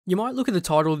You might look at the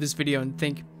title of this video and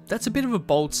think, that's a bit of a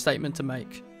bold statement to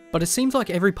make. But it seems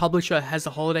like every publisher has the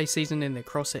holiday season in their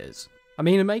crosshairs. I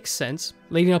mean, it makes sense.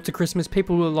 Leading up to Christmas,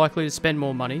 people are likely to spend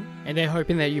more money, and they're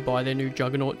hoping that you buy their new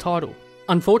juggernaut title.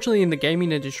 Unfortunately, in the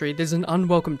gaming industry, there's an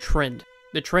unwelcome trend.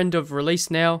 The trend of release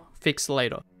now, fix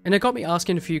later. And it got me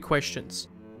asking a few questions.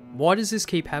 Why does this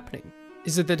keep happening?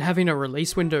 Is it that having a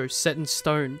release window set in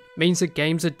stone means that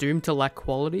games are doomed to lack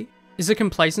quality? Is it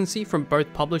complacency from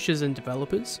both publishers and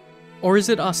developers? Or is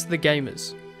it us, the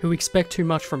gamers, who expect too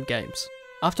much from games?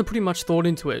 After putting much thought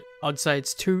into it, I'd say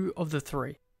it's two of the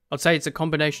three. I'd say it's a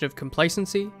combination of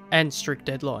complacency and strict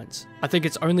deadlines. I think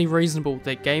it's only reasonable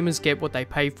that gamers get what they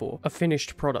pay for, a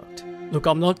finished product. Look,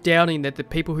 I'm not doubting that the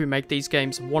people who make these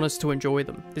games want us to enjoy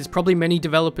them. There's probably many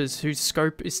developers whose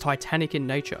scope is titanic in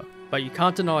nature, but you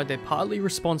can't deny they're partly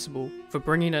responsible for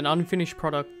bringing an unfinished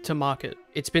product to market.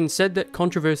 It's been said that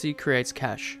controversy creates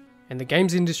cash, and the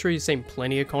games industry has seen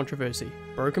plenty of controversy,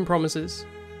 broken promises,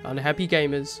 unhappy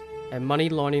gamers, and money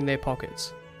lining their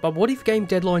pockets. But what if game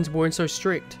deadlines weren't so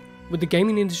strict? Would the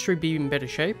gaming industry be in better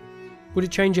shape? Would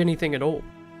it change anything at all?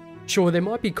 Sure, there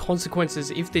might be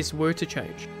consequences if this were to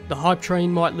change. The hype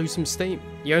train might lose some steam.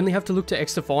 You only have to look to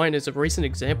XDefiant as a recent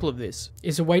example of this,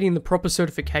 is awaiting the proper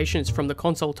certifications from the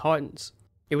console titans.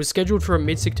 It was scheduled for a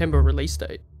mid-September release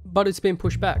date, but it's been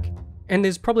pushed back. And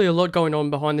there's probably a lot going on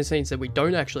behind the scenes that we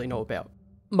don't actually know about.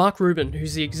 Mark Rubin,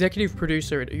 who's the executive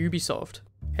producer at Ubisoft,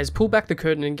 has pulled back the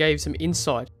curtain and gave some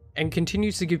insight and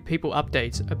continues to give people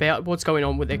updates about what's going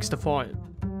on with XDefiant,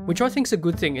 which I think is a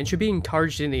good thing and should be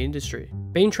encouraged in the industry.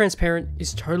 Being transparent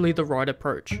is totally the right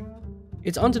approach.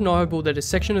 It's undeniable that a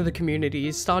section of the community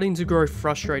is starting to grow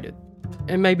frustrated,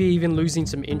 and maybe even losing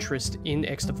some interest in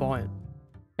XDefiant.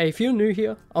 Hey, if you're new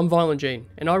here, I'm Violent Gene,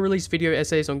 and I release video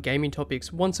essays on gaming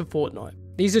topics once a fortnight.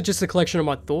 These are just a collection of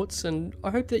my thoughts, and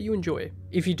I hope that you enjoy.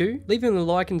 If you do, leaving a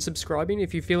like and subscribing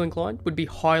if you feel inclined would be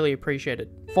highly appreciated.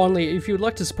 Finally, if you would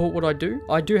like to support what I do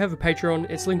have a Patreon,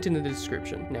 it's linked in the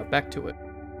description. Now back to it.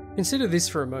 Consider this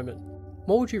for a moment.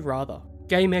 What would you rather?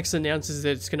 GameX announces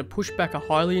that it's going to push back a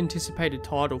highly anticipated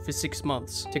title for 6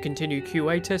 months to continue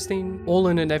QA testing, all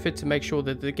in an effort to make sure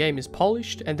that the game is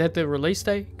polished and that the release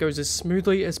day goes as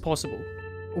smoothly as possible.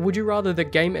 Or would you rather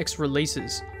that GameX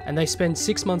releases and they spend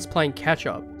 6 months playing catch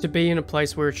up to be in a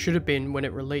place where it should have been when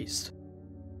it released?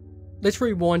 Let's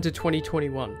rewind to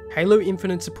 2021. Halo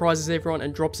Infinite surprises everyone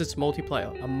and drops its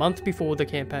multiplayer a month before the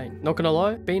campaign. Not gonna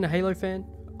lie, being a Halo fan,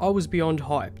 I was beyond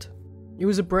hyped. It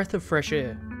was a breath of fresh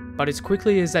air. But as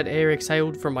quickly as that air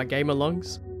exhaled from my gamer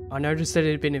lungs, I noticed that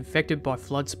it had been infected by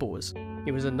flood spores.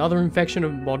 It was another infection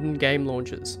of modern game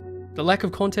launches. The lack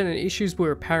of content and issues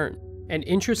were apparent, and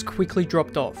interest quickly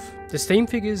dropped off. The Steam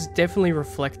figures definitely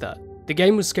reflect that. The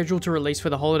game was scheduled to release for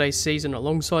the holiday season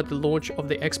alongside the launch of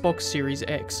the Xbox Series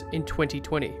X in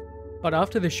 2020. But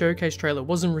after the showcase trailer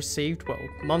wasn't received well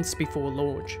months before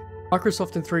launch,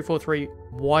 Microsoft and 343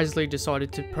 wisely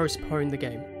decided to postpone the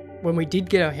game. When we did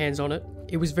get our hands on it,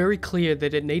 it was very clear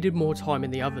that it needed more time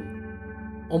in the oven.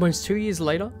 Almost 2 years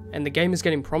later, and the game is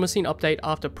getting promising update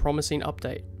after promising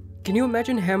update. Can you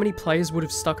imagine how many players would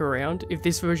have stuck around if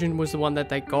this version was the one that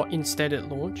they got instead at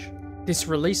launch? This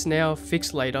release now,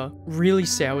 fix later really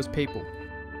sours people.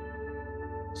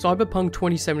 Cyberpunk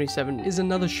 2077 is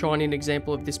another shining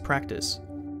example of this practice.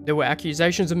 There were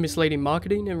accusations of misleading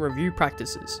marketing and review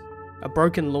practices, a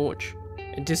broken launch,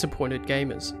 and disappointed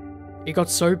gamers. It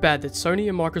got so bad that Sony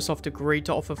and Microsoft agreed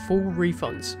to offer full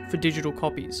refunds for digital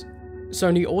copies.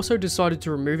 Sony also decided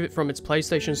to remove it from its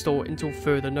PlayStation Store until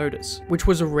further notice, which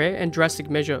was a rare and drastic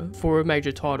measure for a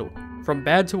major title. From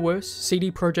bad to worse, CD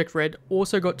Projekt Red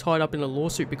also got tied up in a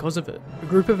lawsuit because of it. A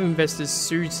group of investors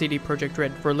sued CD Projekt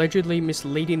Red for allegedly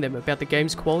misleading them about the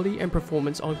game's quality and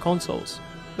performance on consoles.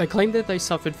 They claimed that they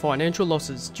suffered financial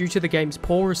losses due to the game's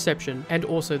poor reception and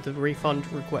also the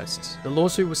refund requests. The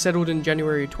lawsuit was settled in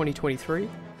January 2023,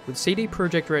 with CD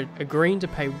Projekt Red agreeing to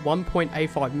pay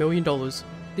 $1.85 million.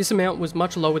 This amount was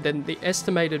much lower than the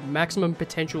estimated maximum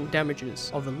potential damages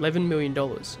of $11 million.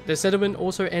 The settlement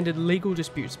also ended legal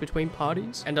disputes between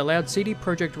parties and allowed CD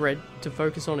Projekt Red to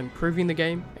focus on improving the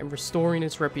game and restoring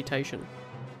its reputation.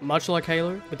 Much like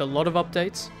Halo, with a lot of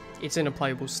updates, it's in a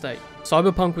playable state.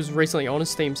 Cyberpunk was recently on a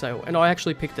Steam sale and I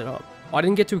actually picked it up. I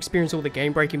didn't get to experience all the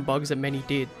game-breaking bugs that many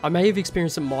did. I may have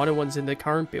experienced some minor ones in the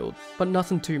current build, but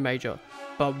nothing too major.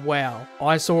 But wow,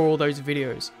 I saw all those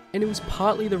videos, and it was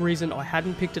partly the reason I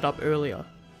hadn't picked it up earlier.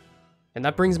 And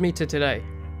that brings me to today,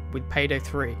 with Payday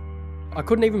 3. I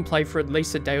couldn't even play for at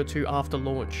least a day or two after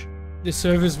launch. The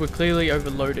servers were clearly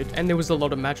overloaded and there was a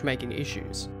lot of matchmaking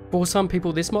issues. For some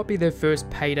people, this might be their first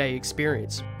Payday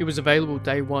experience. It was available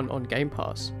day one on Game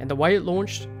Pass, and the way it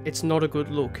launched, it's not a good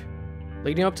look.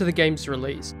 Leading up to the game's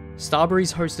release,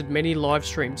 Starbreeze hosted many live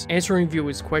streams answering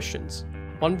viewers' questions.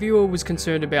 One viewer was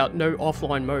concerned about no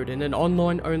offline mode and an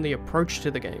online-only approach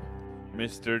to the game.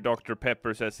 Mr. Dr.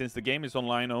 Pepper says, since the game is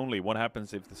online only, what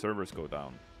happens if the servers go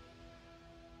down?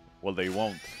 Well, they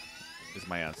won't, is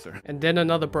my answer. And then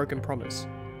another broken promise.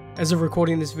 As of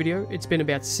recording this video, it's been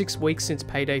about 6 weeks since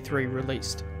Payday 3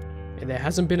 released, and there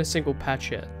hasn't been a single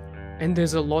patch yet, and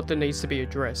there's a lot that needs to be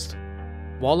addressed.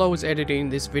 While I was editing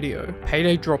this video,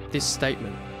 Payday dropped this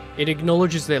statement. It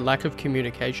acknowledges their lack of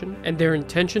communication and their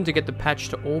intention to get the patch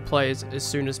to all players as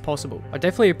soon as possible. I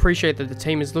definitely appreciate that the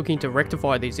team is looking to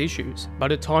rectify these issues,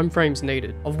 but a time frame's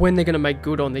needed of when they're going to make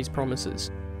good on these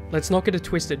promises. Let's not get it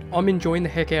twisted, I'm enjoying the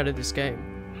heck out of this game.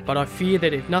 But I fear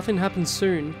that if nothing happens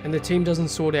soon and the team doesn't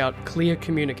sort out clear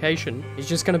communication, it's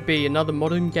just going to be another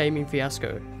modern gaming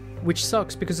fiasco. Which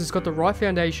sucks because it's got the right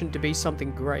foundation to be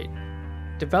something great.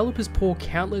 Developers pour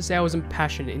countless hours and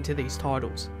passion into these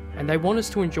titles, and they want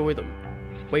us to enjoy them.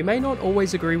 We may not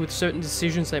always agree with certain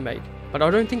decisions they make, but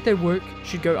I don't think their work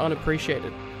should go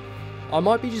unappreciated. I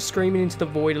might be just screaming into the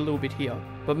void a little bit here,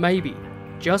 but maybe,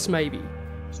 just maybe,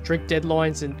 strict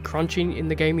deadlines and crunching in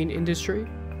the gaming industry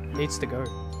needs to go.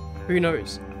 Who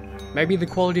knows, maybe the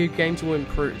quality of games will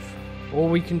improve, or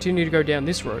we continue to go down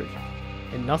this road,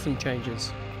 and nothing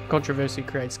changes. Controversy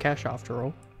creates cash after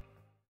all.